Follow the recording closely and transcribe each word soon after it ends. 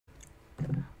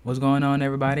What's going on,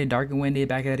 everybody? Dark and Windy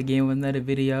back at it again with another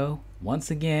video. Once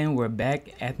again, we're back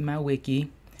at my wiki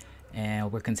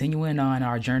and we're continuing on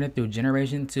our journey through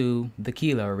Generation 2, the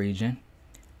Qiloh region.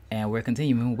 And we're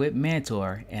continuing with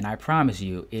Mentor, and I promise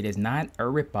you, it is not a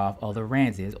ripoff of the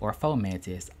Rantis or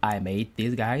Fomantis. I made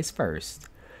these guys first.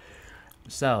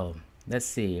 So, let's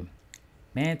see.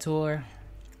 Mentor,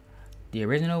 the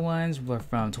original ones were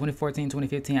from 2014,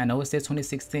 2015. I know it says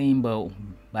 2016, but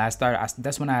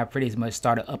that's when I pretty much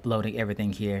started uploading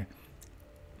everything here.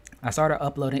 I started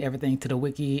uploading everything to the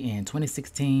wiki in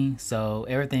 2016, so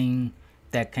everything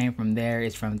that came from there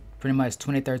is from pretty much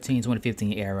 2013,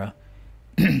 2015 era.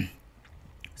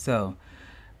 So,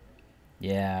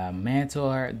 yeah,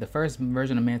 Mentor, the first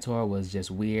version of Mentor was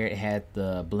just weird. It had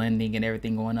the blending and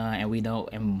everything going on,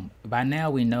 and by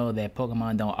now we know that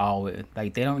Pokemon don't always,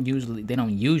 like, they don't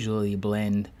usually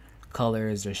blend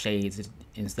colors or shades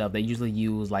and stuff. They usually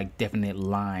use like definite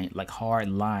like hard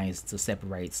lines to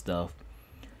separate stuff.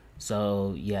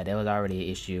 So, yeah, that was already an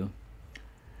issue.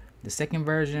 The second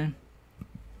version,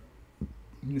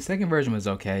 was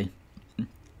okay.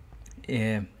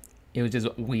 Yeah, it was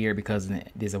just weird because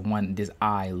this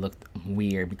eye looked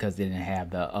weird because it didn't have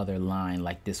the other line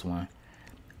like this one.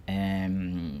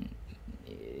 And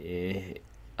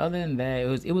other than that,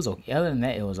 it was okay. Other than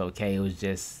that, it was okay. It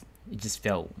just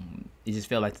felt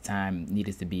like the time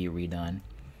needed to be redone.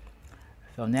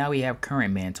 So now we have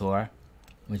current Mentor,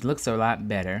 which looks a lot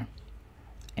better,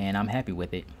 and I'm happy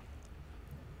with it.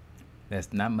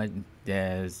 There's not much.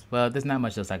 There's not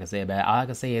much else I can say about it. All I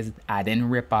can say is I didn't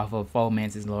rip off of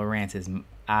Fomantis and Lorantis.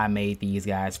 I made these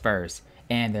guys first,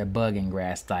 and they're bug and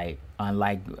grass type,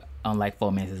 unlike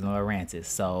Fomantis and Lorantis.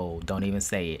 So don't even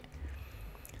say it.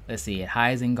 Let's see. It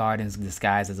hides in gardens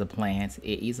disguised as a plant.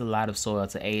 It eats a lot of soil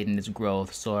to aid in its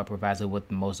growth. Soil provides it with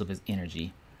most of its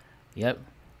energy. Yep,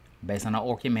 based on the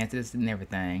Orchid Mantis and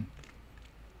everything.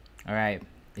 All right.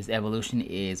 Its evolution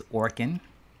is Orkin,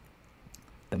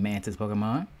 the Mantis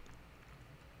Pokemon.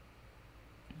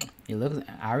 It looks,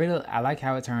 I like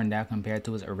how it turned out compared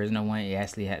to its original one. It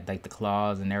actually had like the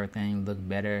claws and everything look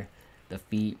better. The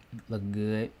feet look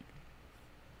good.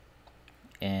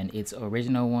 And its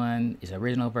original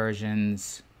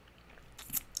versions,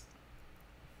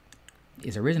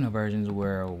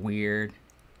 were weird.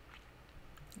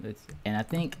 And I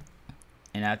think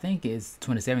its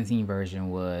 2017 version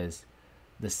was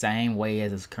the same way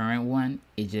as its current one.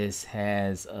 It just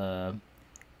has a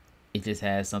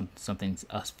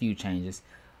few changes.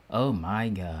 Oh my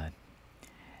god.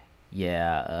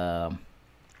 Yeah,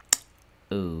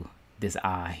 ooh, this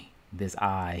eye.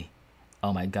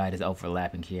 Oh my god, it's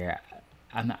overlapping here.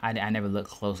 I never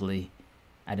looked closely.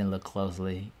 I didn't look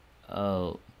closely.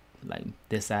 Oh, like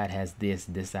this side has this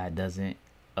side doesn't.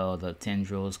 Oh, the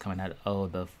tendrils coming out. Oh,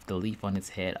 the leaf on its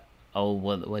head. Oh,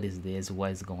 what is this? What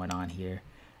is going on here?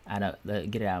 I don't,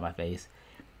 get it out of my face.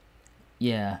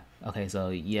 Yeah. Okay. So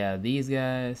yeah, these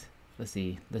guys. Let's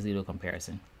see. Let's do a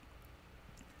comparison.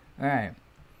 All right.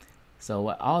 So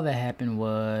what all that happened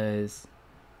was.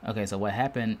 Okay. So what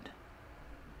happened?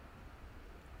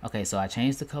 Okay. So I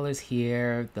changed the colors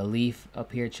here. The leaf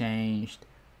up here changed.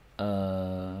 It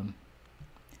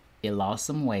lost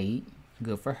some weight.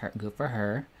 Good for her. Good for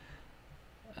her.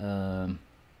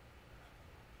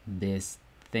 This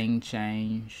thing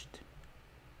changed.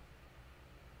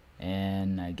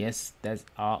 And I guess that's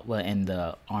all. Well, and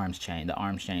the arms changed. The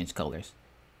arms changed colors.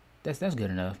 That's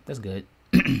good enough. That's good.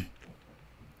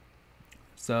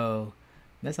 So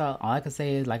that's all I can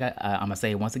say is, like, I'm gonna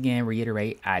say it once again,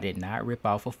 reiterate, I did not rip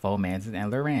off of Fomantis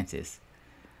and Lorantis.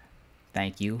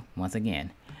 Thank you once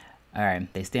again. All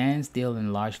right, they stand still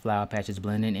in large flower patches,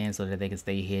 blending in so that they can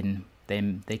stay hidden.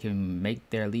 They can make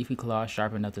their leafy claws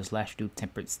sharp enough to slash through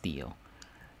tempered steel.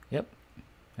 Yep,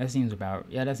 that seems about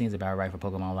right for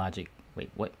Pokemon logic. Wait,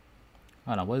 what?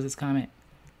 Hold on, what is this comment?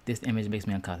 This image makes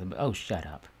me uncomfortable. Oh, shut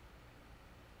up.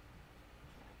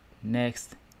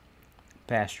 Next,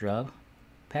 Pastrub,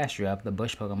 the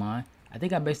bush Pokemon. I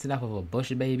think I based it off of a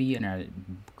bush baby and a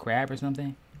crab or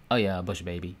something. Oh yeah, a bush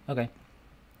baby. Okay.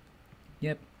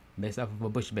 Yep, based off of a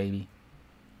bush baby.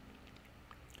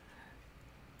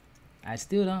 I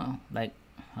still don't like.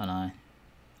 Hold on.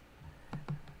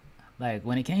 Like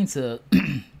when it came to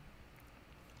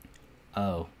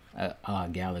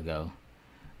Galago,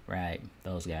 right?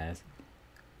 Those guys.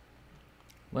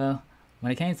 Well,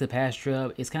 when it came to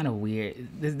Pastrub, it's kind of weird.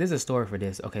 There's a story for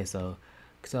this. Okay, so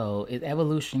its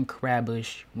evolution,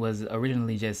 Crabush, was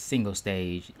originally just single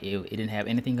stage. It didn't have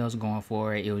anything else going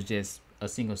for it. It was just a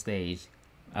single stage.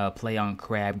 Play on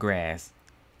crabgrass.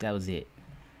 That was it.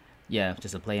 Yeah,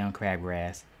 just a play on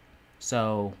crabgrass.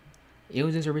 So It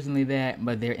was just originally that,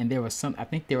 but there was some. I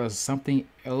think there was something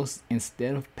else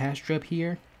instead of Pastrub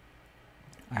here.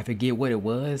 I forget what it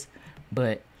was,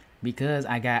 but because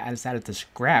I decided to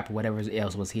scrap whatever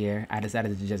else was here. I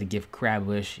decided to just give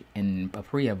Crabbush in a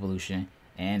pre-evolution,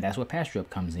 and that's what Pastrub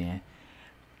comes in.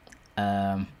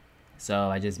 Um, so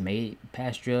I just made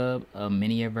Pastrub a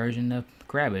miniature version of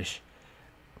Crabbush,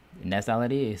 and that's all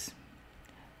it is.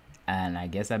 And I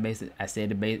guess I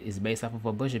said it's based off of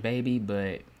a bush baby,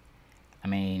 but I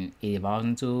mean it evolves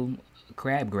into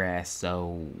crabgrass,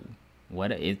 so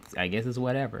what I guess it's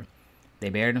whatever. They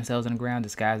bury themselves in the ground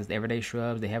disguised as everyday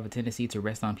shrubs. They have a tendency to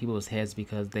rest on people's heads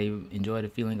because they enjoy the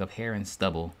feeling of hair and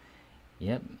stubble.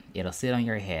 Yep, it'll sit on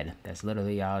your head. That's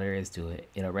literally all there is to it.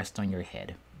 It'll rest on your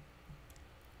head.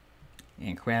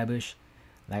 And Crabbush,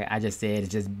 like I just said,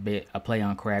 it's just a play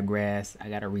on crabgrass. I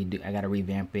gotta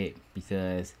revamp it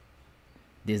because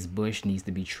this bush needs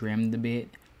to be trimmed a bit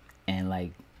and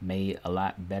like made a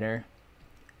lot better.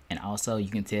 And also you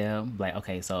can tell, like,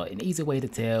 okay, so an easy way to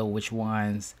tell which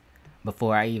ones,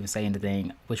 before I even say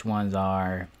anything, which ones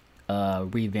are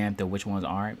revamped or which ones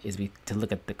aren't, is to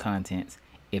look at the contents.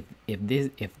 If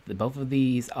both of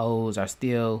these O's are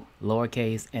still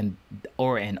lowercase and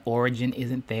or an origin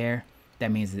isn't there,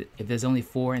 that means that if there's only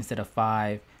 4 instead of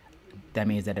 5, that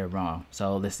means that they're wrong.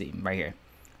 So let's see right here.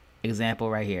 Example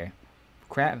right here.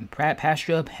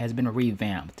 Pastrub has been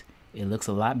revamped. It looks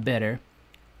a lot better.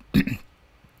 It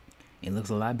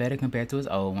looks a lot better compared to its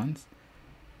old ones.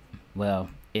 Well,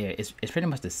 it's pretty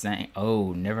much the same.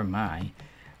 Oh, never mind.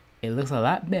 It looks a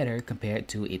lot better compared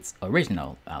to its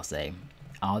original, I'll say.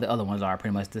 All the other ones are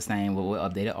pretty much the same with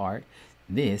updated art.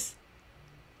 This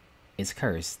is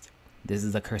cursed. This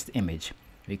is a cursed image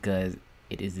because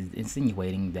it is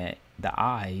insinuating that the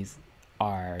eyes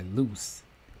are loose,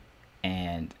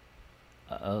 and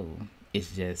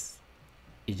it's just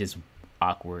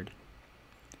awkward.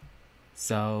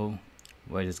 So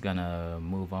we're just gonna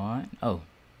move on. Oh,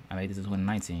 I made this in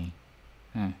 2019.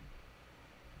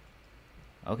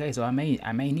 Okay, so I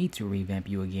may need to revamp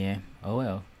you again. Oh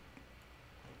well.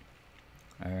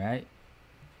 All right.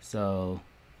 So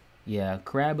yeah,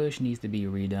 Crabbush needs to be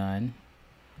redone.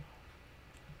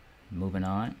 Moving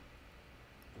on.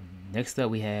 Next up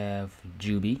we have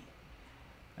Juby.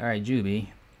 All right, Juby.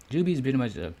 Juby is pretty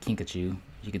much a Kinkajou.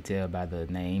 You can tell by the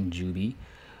name Juby.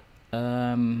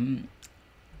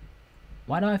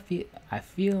 Why do I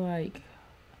feel like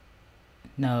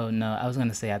no, I was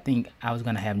gonna say I think I was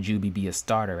gonna have Juby be a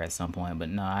starter at some point, but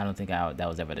no, I don't think that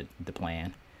was ever the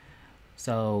plan.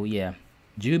 So yeah,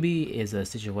 Juby is a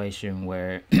situation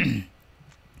where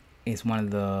it's one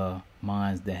of the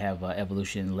mons that have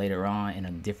evolution later on in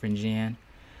a different gen.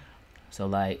 So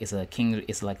like it's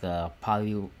like a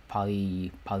Poliwag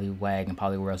and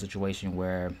Poliwhirl situation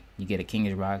where you get a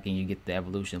King's Rock and you get the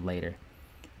evolution later.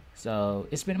 So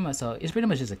it's pretty much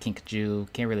just a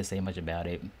Kinkajou. Can't really say much about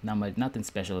it. Nothing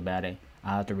special about it.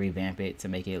 I'll have to revamp it to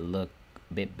make it look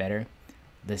a bit better.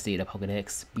 Let's see the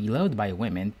Pokédex. Beloved by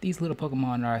women, these little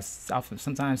Pokemon are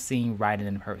sometimes seen riding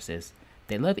in hearses.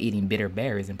 They love eating bitter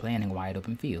berries and playing in wide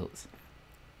open fields.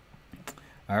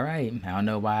 Alright, I don't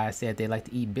know why I said they like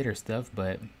to eat bitter stuff,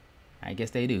 but I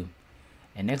guess they do.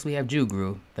 And next we have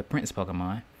Jugru, the Prince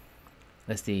Pokemon.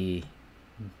 Let's see.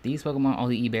 These Pokemon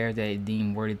only eat berries that it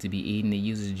deemed worthy to be eaten. It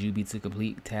uses Juby to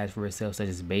complete tasks for itself, such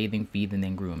as bathing, feeding,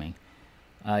 and grooming.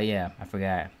 Yeah, I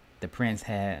forgot. The Prince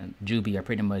had Juby are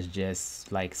pretty much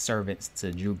just like servants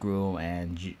to Jugru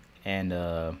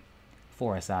and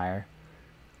Forest.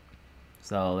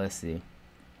 So let's see.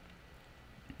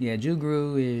 Yeah,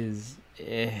 Jugru is.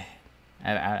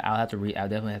 I'll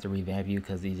definitely have to revamp you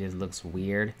because he just looks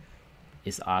weird.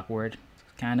 It's awkward,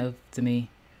 kind of to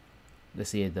me.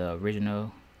 Let's see the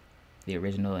original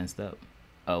and stuff.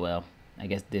 Oh well, I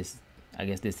guess this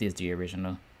is the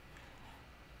original.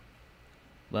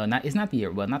 Well, it's not the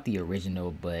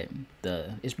original, but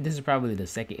this is probably the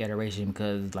second iteration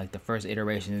because like the first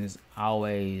iterations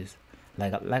always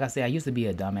like I said, I used to be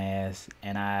a dumbass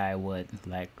and I would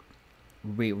like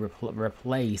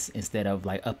replace instead of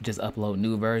like just upload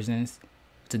new versions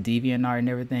to DeviantArt and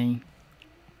everything.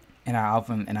 And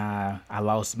I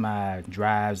lost my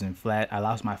drives and I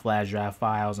lost my flash drive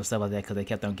files and stuff like that because they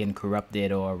kept on getting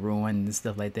corrupted or ruined and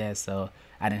stuff like that. So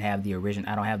I don't have the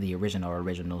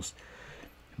originals.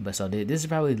 But so this is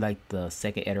probably like the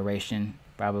second iteration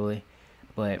probably.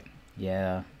 But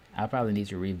yeah, I'll probably need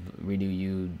to redo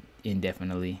you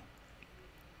indefinitely.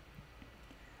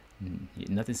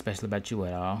 Nothing special about you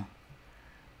at all.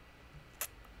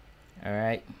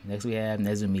 Alright, next we have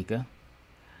Nezumika.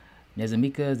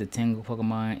 Nezumika is the Tingle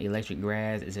Pokemon, Electric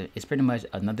Grass. It's pretty much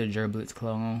another Gerblitz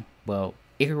clone. Well,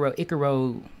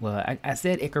 Icaro, well, I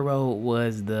said Icaro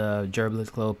was the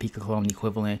Gerbilis Clone, Pika Clone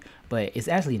equivalent, but it's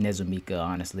actually Nezumika,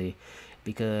 honestly,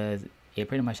 because it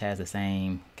pretty much has the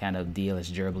same kind of deal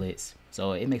as Gerblitz,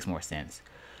 so it makes more sense.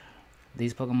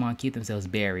 These Pokemon keep themselves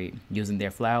buried, using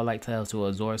their flower-like tails to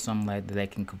absorb sunlight that they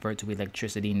can convert to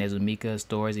electricity. Nezumika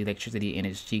stores electricity in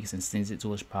its cheeks and sends it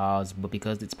to its paws, but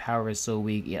because its power is so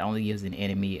weak, it only gives an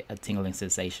enemy a tingling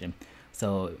sensation.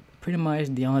 So pretty much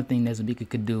the only thing Nezumika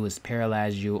could do is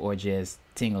paralyze you or just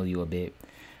tingle you a bit.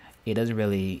 It doesn't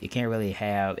really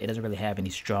have any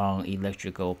strong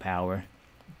electrical power.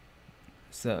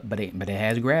 So, but it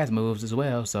has grass moves as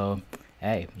well. So,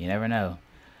 hey, you never know.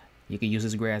 You can use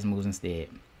its grass moves instead.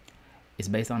 It's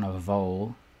based on a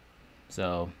vole.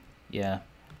 So, yeah,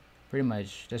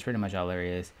 that's pretty much all there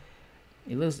is.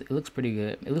 It looks pretty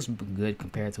good. It looks good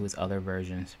compared to its other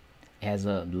versions. It has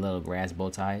a little grass bow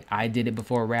tie. I did it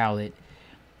before Rowlet.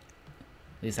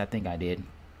 At least I think I did.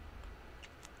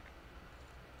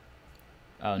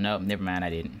 Oh no, never mind, I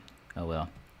didn't. Oh well.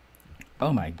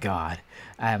 Oh my god.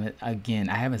 I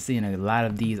haven't seen a lot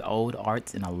of these old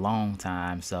arts in a long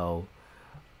time, so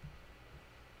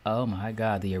oh my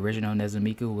god, the original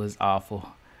Nezumika was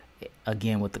awful.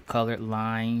 Again with the colored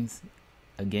lines,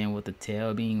 again with the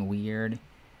tail being weird,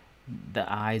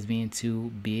 the eyes being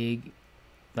too big,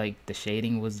 like the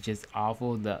shading was just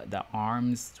awful. The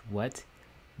arms, what?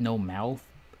 No mouth.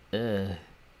 Ugh.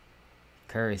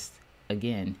 Cursed.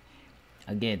 Again,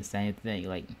 the same thing.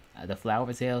 Like the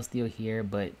flower tail's still here,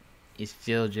 but it's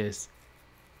still just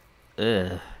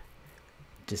ugh.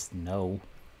 Just no.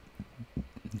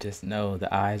 Just no.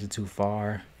 The eyes are too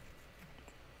far.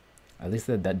 At least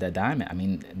the diamond. I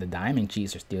mean, the diamond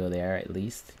cheeks are still there. At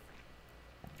least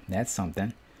that's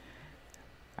something.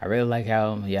 I really like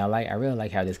how I really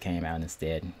like how this came out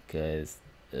instead. Cause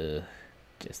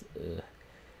just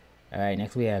All right,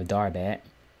 next we have Darbat.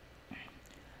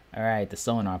 All right, the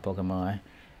sonar Pokemon.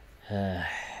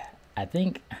 I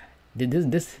think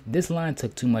this line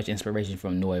took too much inspiration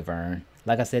from Noivern.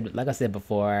 Like I said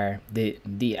before,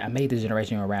 I made the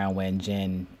generation around when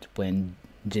Gen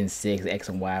 6 X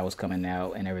and Y was coming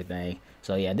out and everything.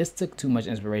 So yeah, this took too much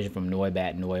inspiration from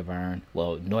Noibat, Noivern.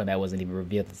 Well, Noibat wasn't even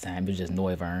revealed at the time; it was just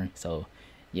Noivern. So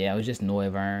yeah, it was just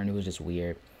Noivern. It was just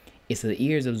weird. Its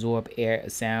ears absorb air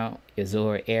and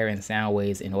sound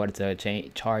waves in order to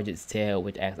charge its tail,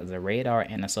 which acts as a radar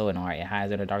and a sonar. It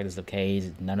hides in the darkness of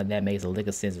caves. None of that makes a lick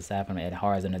of sense aside from it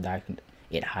hides in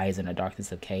the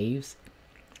darkness of caves.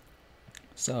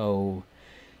 So,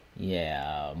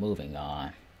 yeah, moving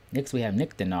on. Next we have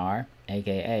Nyctanar,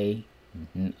 aka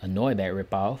a Noibat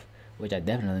ripoff, which I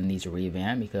definitely need to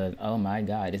revamp because oh my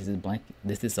god,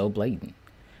 this is so blatant.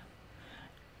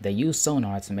 They use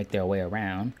sonar to make their way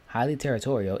around. Highly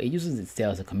territorial, it uses its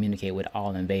tail to communicate with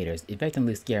all invaders,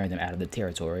 effectively scaring them out of the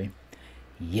territory.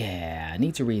 Yeah, I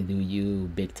need to redo you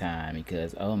big time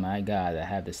because oh my god, I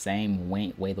have the same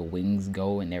way the wings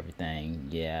go and everything.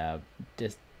 Yeah,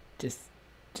 just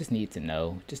need to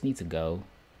know. Just need to go.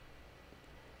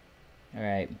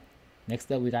 Alright.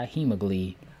 Next up we got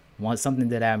Hemoglee. Something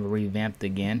that I've revamped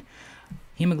again.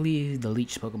 Hemoglee is the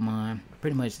leech Pokemon,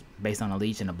 pretty much based on a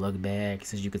leech and a blug bag,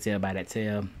 since you can tell by that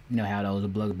tail. You know how those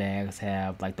blug bags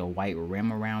have like the white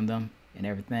rim around them and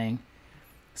everything.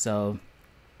 So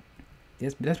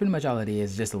that's pretty much all it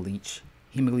is, just a leech.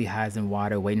 Hemoglee hides in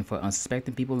water, waiting for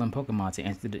unsuspecting people and Pokemon to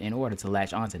enter in order to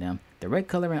latch onto them. The red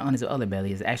coloring on its other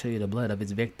belly is actually the blood of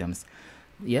its victims.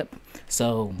 Yep.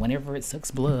 So whenever it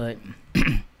sucks blood,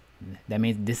 that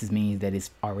means that it's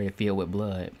already filled with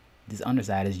blood. This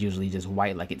underside is usually just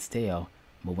white like its tail,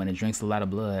 but when it drinks a lot of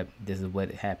blood, this is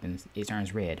what happens. It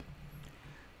turns red.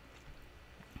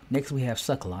 Next we have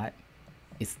Sucklot.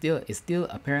 It's still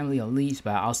apparently a leech,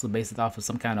 but I also based it off of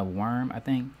some kind of worm, I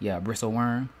think. Yeah, a bristle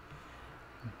worm.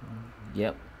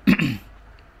 Yep.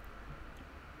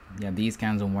 Yeah, these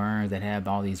kinds of worms that have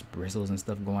all these bristles and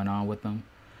stuff going on with them.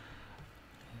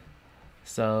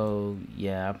 So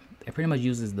yeah, it pretty much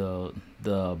uses the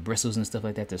bristles and stuff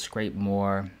like that to scrape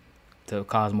more, to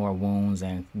cause more wounds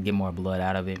and get more blood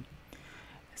out of it.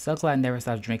 Sucklot never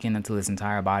stops drinking until its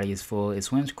entire body is full. It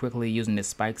swims quickly, using its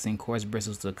spikes and coarse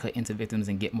bristles to cut into victims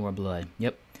and get more blood.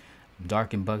 Yep.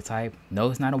 Dark and bug type. No,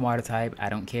 it's not a water type. I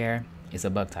don't care. It's a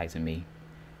bug type to me.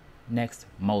 Next,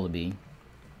 Molebee.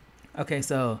 Okay,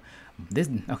 so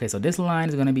this line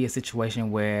is going to be a situation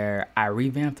where I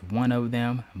revamped one of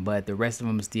them, but the rest of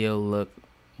them still look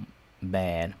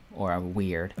bad or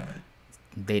weird.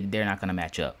 They're not going to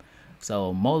match up.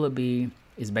 So Molebee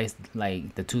is based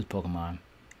like the Tooth Pokemon.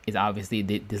 It's obviously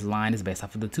this line is based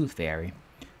off of the Tooth Fairy.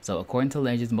 So according to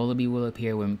legends, Molaby will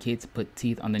appear when kids put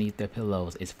teeth underneath their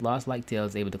pillows. Its floss-like tail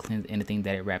is able to cleanse anything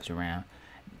that it wraps around.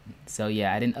 So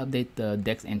yeah, I didn't update the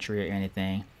Dex entry or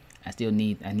anything. I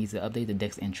need to update the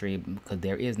Dex entry because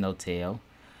there is no tail.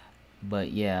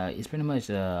 But yeah, it's pretty much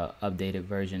a updated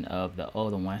version of the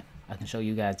older one. I can show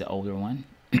you guys the older one.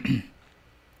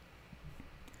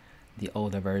 The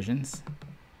older versions.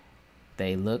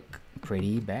 They look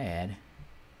pretty bad.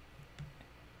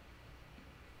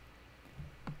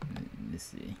 Let's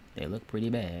see. They look pretty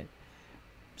bad.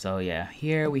 So yeah,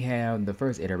 here we have the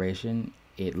first iteration.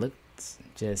 It looks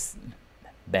just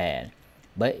bad.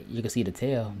 But you can see the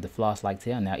tail, the floss-like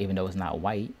tail now, even though it's not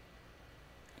white.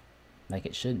 Like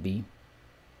it should be.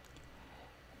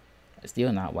 It's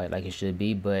still not white like it should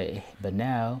be, but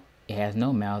now it has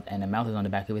no mouth, and the mouth is on the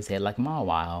back of his head like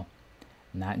Mawile.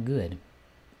 Not good.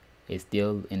 It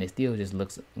still just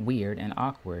looks weird and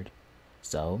awkward.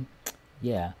 So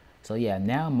yeah.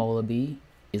 Now Molaby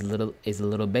is a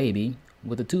little baby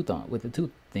with a tooth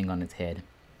thing on its head.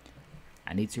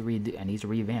 I need to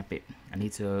revamp it. I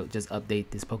need to just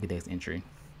update this Pokédex entry.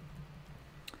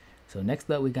 So next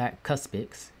up we got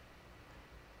Cuspix.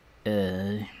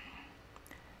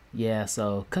 Yeah,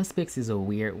 so Cuspix is a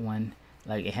weird one.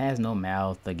 Like, it has no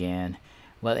mouth again.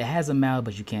 Well, it has a mouth,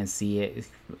 but you can't see it.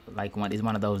 It's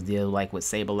one of those deals like with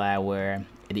Sableye where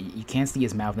you can't see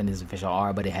its mouth in its official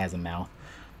art, but it has a mouth.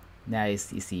 Now you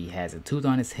see it has a tooth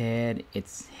on its head.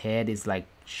 Its head is like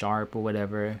sharp or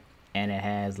whatever, and it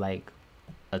has like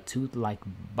a tooth-like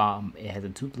bottom. It has a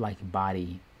tooth-like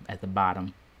body at the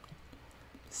bottom.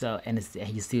 So, and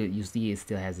you see it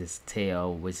still has its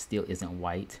tail, which still isn't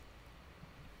white.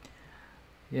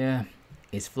 Yeah,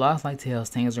 its floss-like tail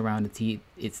hangs around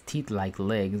its teeth-like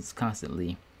legs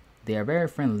constantly. They are very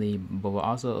friendly, but will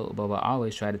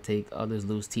always try to take others'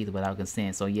 loose teeth without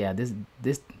consent. So yeah, this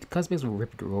Cuspix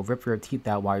will rip your teeth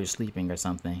out while you're sleeping or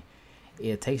something.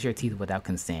 It takes your teeth without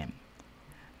consent.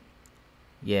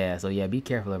 Yeah, so yeah, be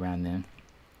careful around them.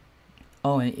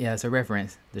 Oh, and yeah, it's a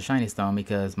reference, the Shiny Stone,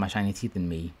 because my shiny teeth in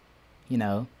me. You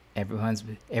know, everyone's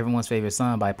favorite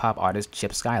song by pop artist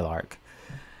Chip Skylark.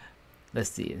 Let's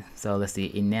see. So let's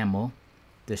see, Enamel,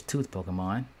 this tooth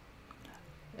Pokemon.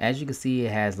 As you can see,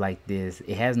 it has like this.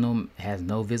 It has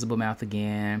no visible mouth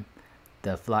again.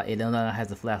 It no longer has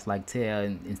the floss-like tail.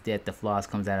 And instead, the floss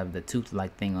comes out of the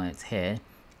tooth-like thing on its head,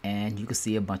 and you can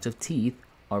see a bunch of teeth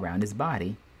around its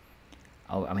body.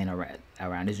 Oh, I mean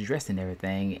around its dress and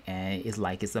everything, and it's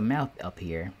like it's a mouth up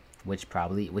here, which it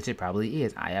probably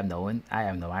is. I have no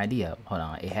idea. Hold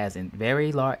on. It has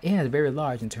very large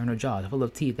internal jaws full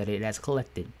of teeth that it has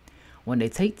collected. When they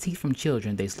take teeth from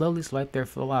children, they slowly swipe their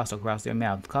floss across their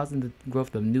mouth, causing the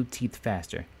growth of new teeth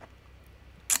faster.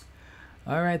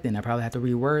 Alright then, I probably have to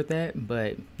reword that,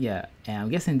 but yeah. And I'm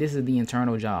guessing this is the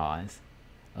internal jaws.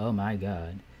 Oh my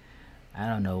god. I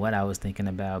don't know what I was thinking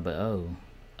about, but oh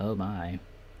my.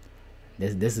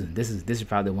 This is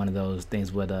probably one of those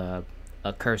things with a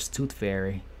cursed tooth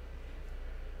fairy.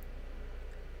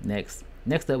 Next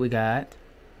up we got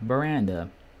Baranda.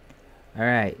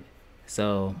 Alright.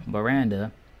 So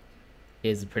Baranda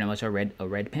is pretty much a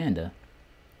red panda.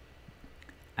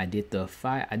 I did the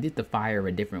fire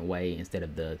a different way instead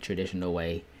of the traditional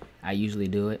way I usually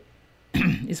do it.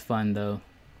 It's fun though.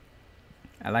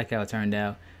 I like how it turned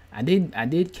out. I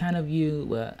did kind of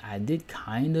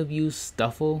use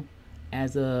Stuffle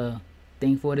as a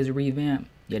thing for this revamp.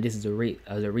 Yeah, this is a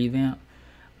revamp.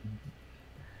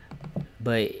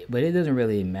 But it doesn't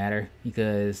really matter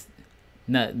because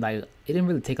it didn't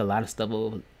really take a lot of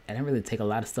Stuffle. I didn't really take a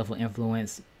lot of Stuffle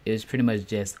influence. It was pretty much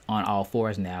just on all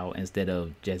fours now instead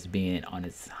of just being on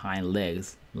its hind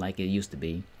legs like it used to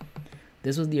be.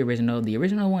 This was the original. The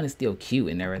original one is still cute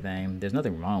and everything. There's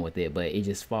nothing wrong with it, but it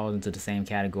just falls into the same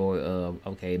category of,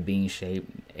 okay, being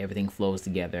shaped, everything flows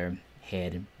together,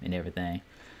 head and everything.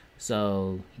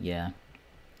 So yeah.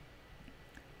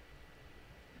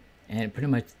 And pretty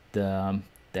much the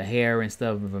hair and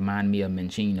stuff remind me of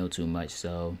Minccino too much.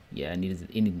 So yeah, it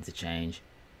needed to change.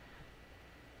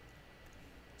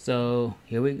 So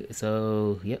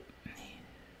yep.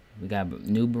 We got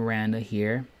new Baranda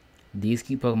here. These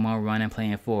keep Pokemon run and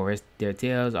play in forests. Their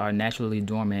tails are naturally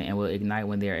dormant and will ignite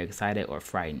when they are excited or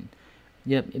frightened.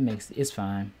 Yep, it's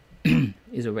fine.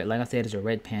 Like I said, it's a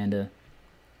red panda.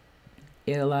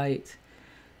 Airlight,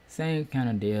 same kind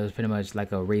of deal. It's pretty much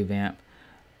like a revamp,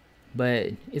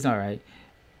 but it's alright.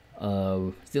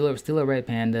 Still a red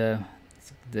panda.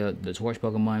 The torch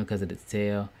Pokemon because of its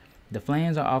tail. The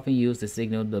flames are often used to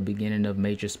signal the beginning of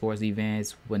major sports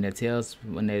events. When their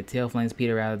tail flames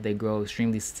peter out, they grow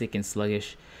extremely sick and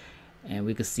sluggish. And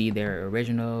we can see their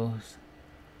originals.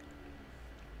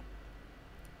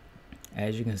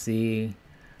 As you can see,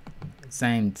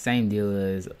 same deal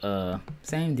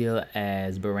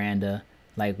as Veranda,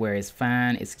 like where it's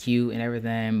fine, it's cute and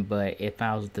everything, but it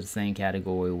falls into the same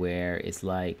category where it's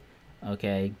like,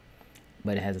 okay,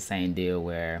 but it has the same deal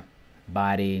where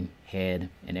body, head,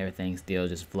 and everything still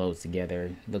just floats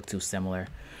together, look too similar.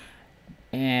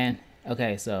 And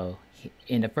okay, so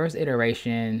in the first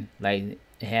iteration, like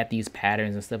it had these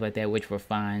patterns and stuff like that, which were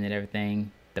fine and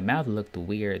everything. The mouth looked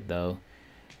weird though,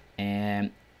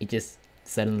 and it just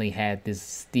suddenly had this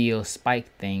steel spike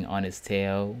thing on its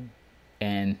tail,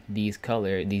 and these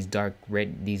dark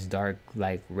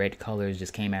like red colors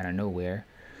just came out of nowhere.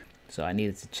 So I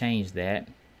needed to change that,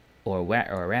 or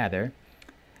rather,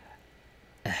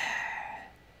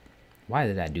 why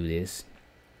did I do this?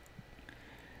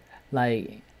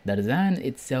 Like the design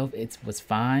itself, it was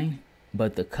fine,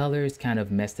 but the colors kind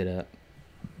of messed it up.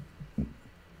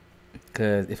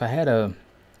 Cause if I had a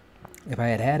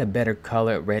better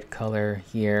color, red color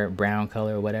here, brown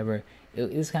color, or whatever,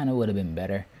 this kind of would have been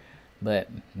better. But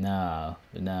no,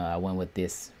 I went with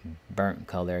this burnt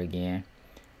color again.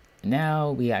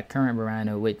 Now we got current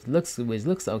Veranda, which looks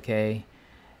okay.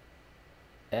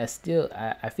 I feel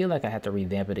like I have to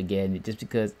revamp it again, just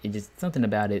because it just something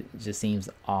about it just seems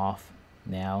off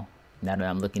now. Now that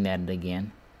I'm looking at it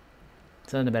again,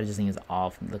 something about it just seems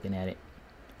off looking at it.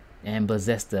 And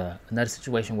Blazesta, another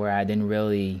situation where I didn't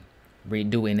really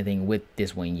redo anything with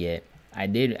this one yet. I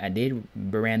did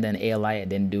Veranda and Aelite. I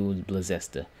didn't do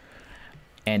Blazesta.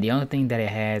 And the only thing that it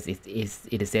has is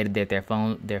it is said that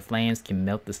their flames can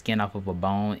melt the skin off of a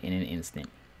bone in an instant.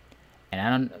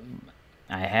 And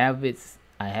I have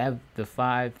the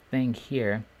 5 thing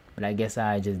here, but I guess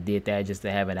I just did that just to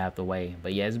have it out the way.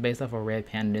 But yeah, it's based off a red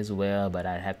panda as well, but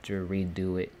I'd have to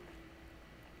redo it.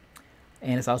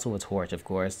 And it's also a torch, of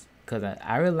course, because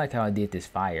I really like how I did this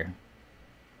fire.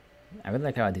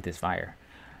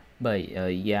 But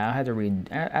yeah, I have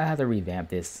to revamp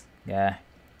this. Yeah,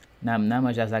 not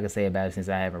much else I can say about it since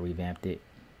I haven't revamped it.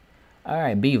 All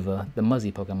right, Beaver, the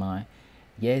Muzzy Pokemon.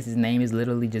 Yes, his name is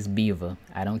literally just Beaver.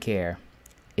 I don't care.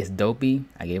 It's dopey.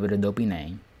 I gave it a dopey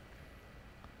name.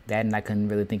 That, and I couldn't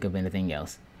really think of anything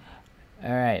else.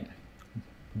 All right,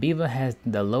 Beaver has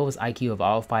the lowest IQ of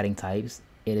all fighting types.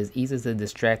 It is easy to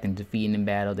distract and defeat in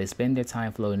battle. They spend their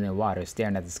time floating in water,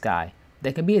 staring at the sky.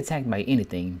 They can be attacked by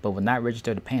anything, but will not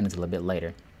register the pain until a bit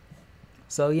later.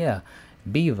 So yeah,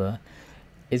 Beaver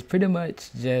is pretty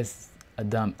much just a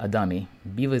dummy.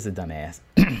 Beaver is a dumbass.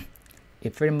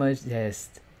 It pretty much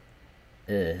just,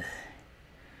 it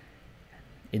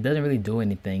doesn't really do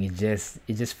anything. It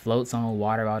just floats on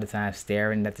water all the time,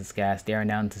 staring at the sky, staring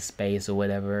down into space or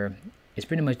whatever. It's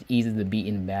pretty much easy to beat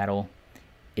in battle.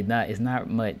 It's not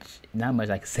much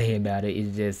I can say about it.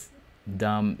 It's just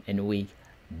dumb and weak,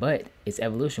 but its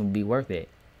evolution would be worth it.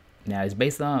 Now it's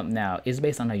based on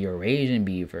a Eurasian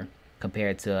beaver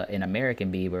compared to an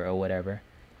American beaver or whatever.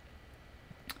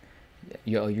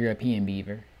 Your European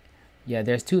beaver. Yeah,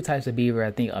 there's 2 types of beaver.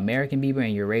 I think American beaver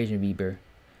and Eurasian beaver.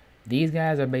 These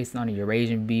guys are based on the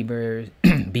Eurasian beavers,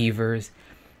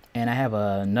 and I have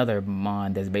another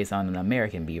mon that's based on an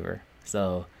American beaver.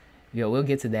 So we'll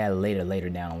get to that later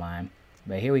down the line.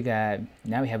 But here we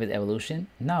have his evolution.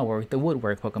 Nalwork, the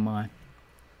woodwork Pokemon.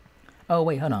 Oh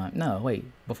wait, hold on. No, wait.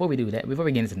 Before we get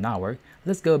into Nalwork,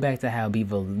 let's go back to how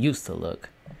Beaver used to look,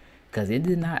 because it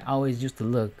did not always used to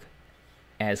look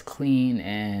as clean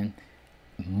and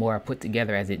more put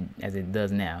together as it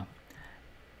does now.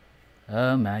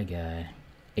 Oh my god.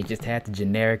 It just had the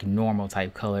generic normal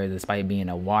type color despite being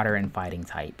a water and fighting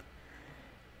type.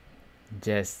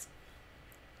 Just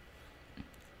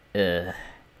the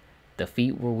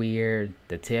feet were weird,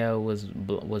 the tail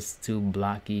was too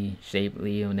blocky,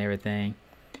 shapely and everything.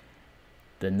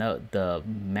 The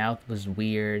mouth was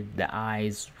weird, the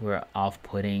eyes were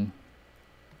off-putting.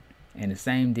 And it's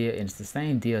the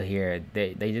same deal here.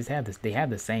 They just have they have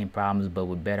the same problems but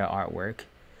with better artwork.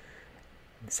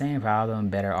 Same problem,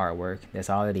 better artwork. That's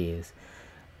all it is.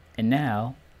 And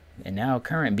now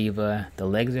current Beaver, the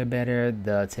legs are better,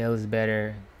 the tail is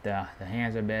better, the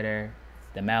hands are better,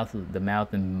 the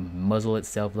mouth and muzzle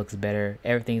itself looks better.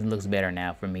 Everything looks better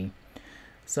now for me.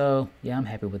 So yeah, I'm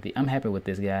happy with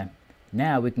this guy.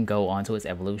 Now we can go on to its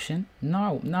evolution.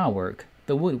 Nalwork,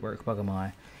 the woodwork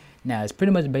Pokemon. Now it's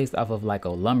pretty much based off of like a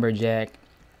lumberjack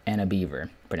and a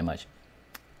beaver, pretty much.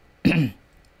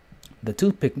 The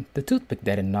toothpick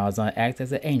that it gnaws on acts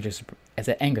as an anger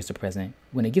suppressant.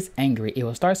 When it gets angry, it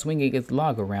will start swinging its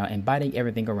log around and biting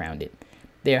everything around it.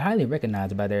 They are highly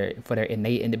recognized for their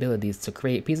innate abilities to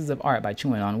create pieces of art by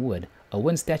chewing on wood. A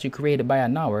wooden statue created by a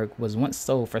Nalwork was once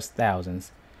sold for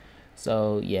thousands.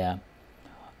 So yeah,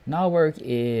 Nalwork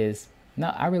is No,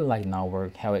 I really like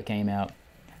Knowwork, how it came out.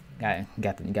 Got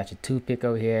your toothpick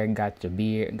over here, got your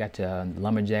beard, got your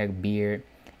lumberjack beard.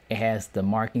 It has the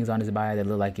markings on his body that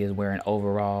look like he's wearing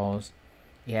overalls.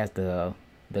 It has the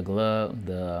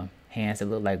hands that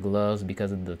look like gloves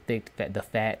because of the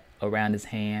fat around his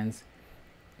hands.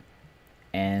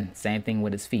 And same thing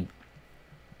with his feet.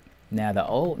 Now the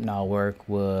old Knowwork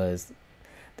was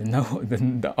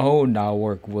the old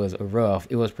Knowwork was rough.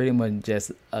 It was pretty much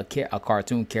just a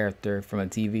cartoon character from a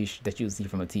that you see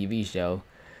from a TV show.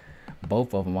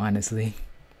 Both of them, honestly.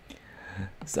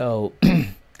 So,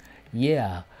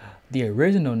 yeah, the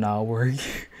original Knowwork,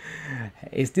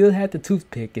 it still had the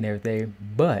toothpick and everything,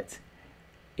 but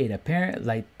it apparently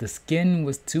like the skin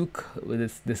was too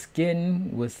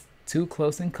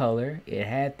close in color. It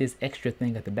had this extra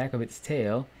thing at the back of its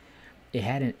tail. It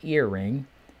had an earring.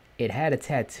 It had a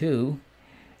tattoo,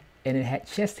 and it had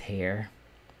chest hair.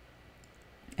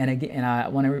 And again, and I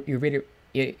want to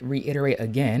reiterate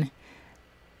again,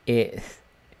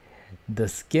 the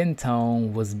skin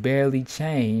tone was barely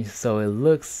changed, so it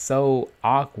looks so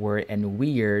awkward and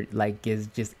weird, like it's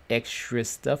just extra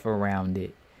stuff around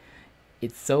it.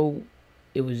 It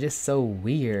was just so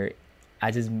weird.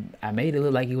 I made it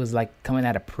look like it was like coming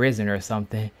out of prison or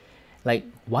something. Like,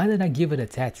 why did I give it a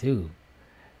tattoo?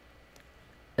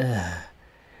 Ugh.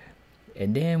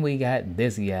 And then we got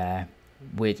this guy,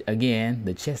 which again,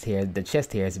 the chest hair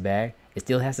is back. It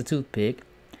still has a toothpick.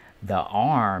 The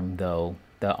arm though,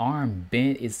 the arm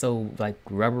bent is so like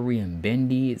rubbery and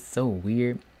bendy. It's so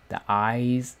weird. The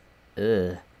eyes,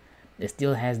 ugh. It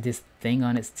still has this thing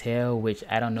on its tail, which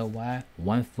I don't know why.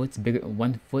 One foot's bigger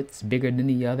than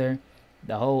the other.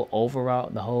 The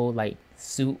whole like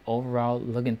suit overall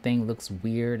looking thing looks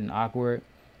weird and awkward.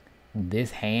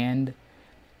 This hand,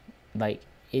 like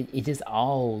it just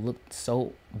all looked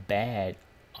so bad.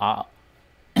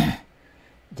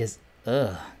 Just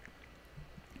ugh.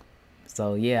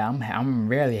 So yeah, I'm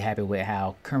really happy with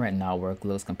how current Knowwork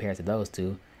looks compared to those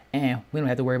two, and we don't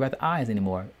have to worry about the eyes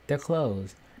anymore. They're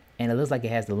closed, and it looks like it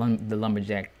has the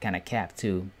lumberjack kind of cap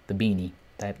too, the beanie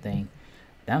type thing.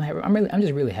 I'm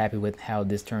just really happy with how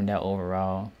this turned out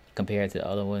overall compared to the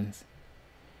other ones.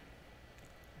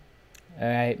 All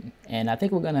right, and I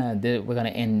think we're gonna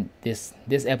end this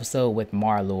episode with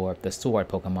Marlor, the sword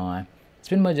Pokemon. It's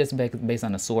pretty much just based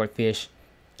on the swordfish.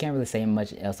 Can't really say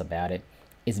much else about it.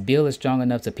 Its bill is strong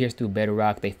enough to pierce through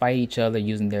bedrock. They fight each other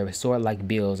using their sword-like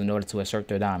bills in order to assert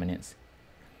their dominance.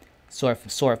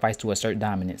 Sword fights to assert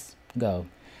dominance. Go.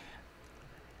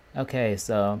 Okay,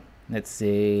 so let's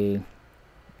see.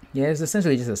 Yeah, it's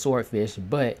essentially just a swordfish,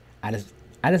 but I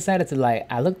decided to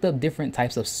I looked up different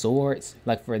types of swords.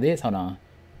 Like for this, hold on.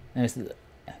 Let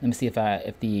me see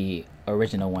if the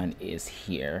original one is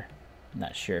here. I'm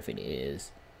not sure if it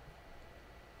is.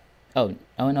 Oh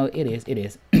no, it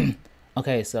is.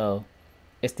 Okay, so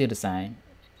it's still the same.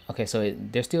 Okay, so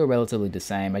they're still relatively the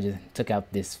same. I just took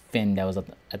out this fin that was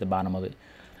at the bottom of it.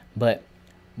 But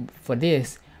for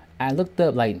this, I looked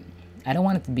up I don't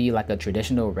want it to be like a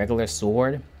traditional regular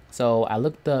sword. So I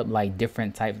looked up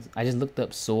different types. I just looked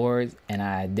up swords, and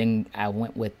I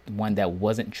went with one that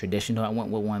wasn't traditional. I went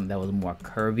with one that was more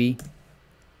curvy.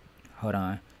 Hold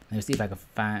on, let me see if I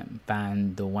can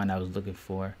find the one I was looking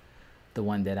for, the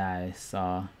one that I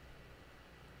saw.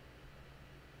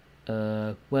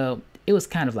 Well, it was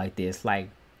kind of like this. Yeah,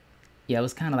 it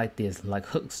was kind of like this,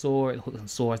 hook swords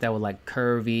that were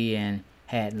curvy and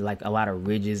had a lot of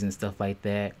ridges and stuff like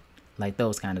that,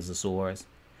 those kinds of swords.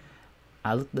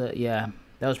 Yeah,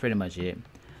 that was pretty much it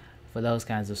for those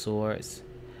kinds of swords.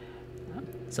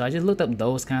 So I just looked up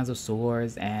those kinds of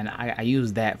swords, and I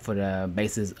used that for the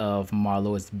basis of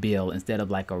Marlowe's build instead of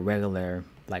a regular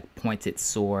pointed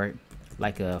sword,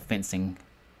 like a fencing.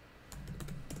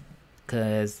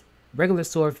 Cause regular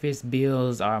swordfish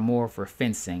builds are more for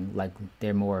fencing,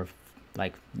 they're more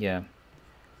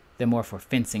for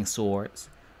fencing swords.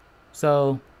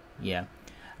 So yeah.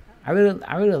 I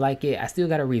really like it. I still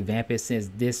gotta revamp it since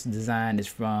this design is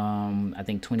from I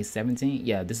think 2017.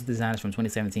 Yeah, this design is from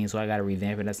 2017, so I gotta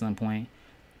revamp it at some point.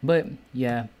 But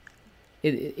yeah,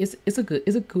 it's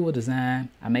a cool design.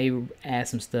 I may add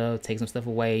some stuff, take some stuff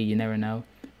away. You never know.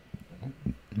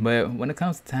 But when it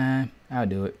comes to time, I'll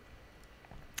do it.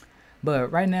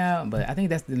 But right now, I think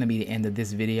that's gonna be the end of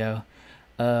this video.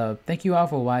 Thank you all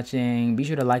for watching. Be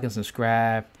sure to like and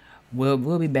subscribe.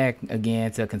 We'll be back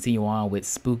again to continue on with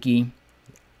Spooky.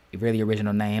 Really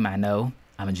original name, I know.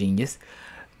 I'm a genius.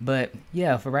 But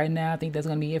yeah, for right now, I think that's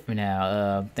gonna be it for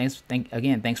now.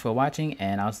 Thanks for watching,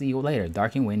 and I'll see you later.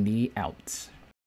 Dark and Windy out.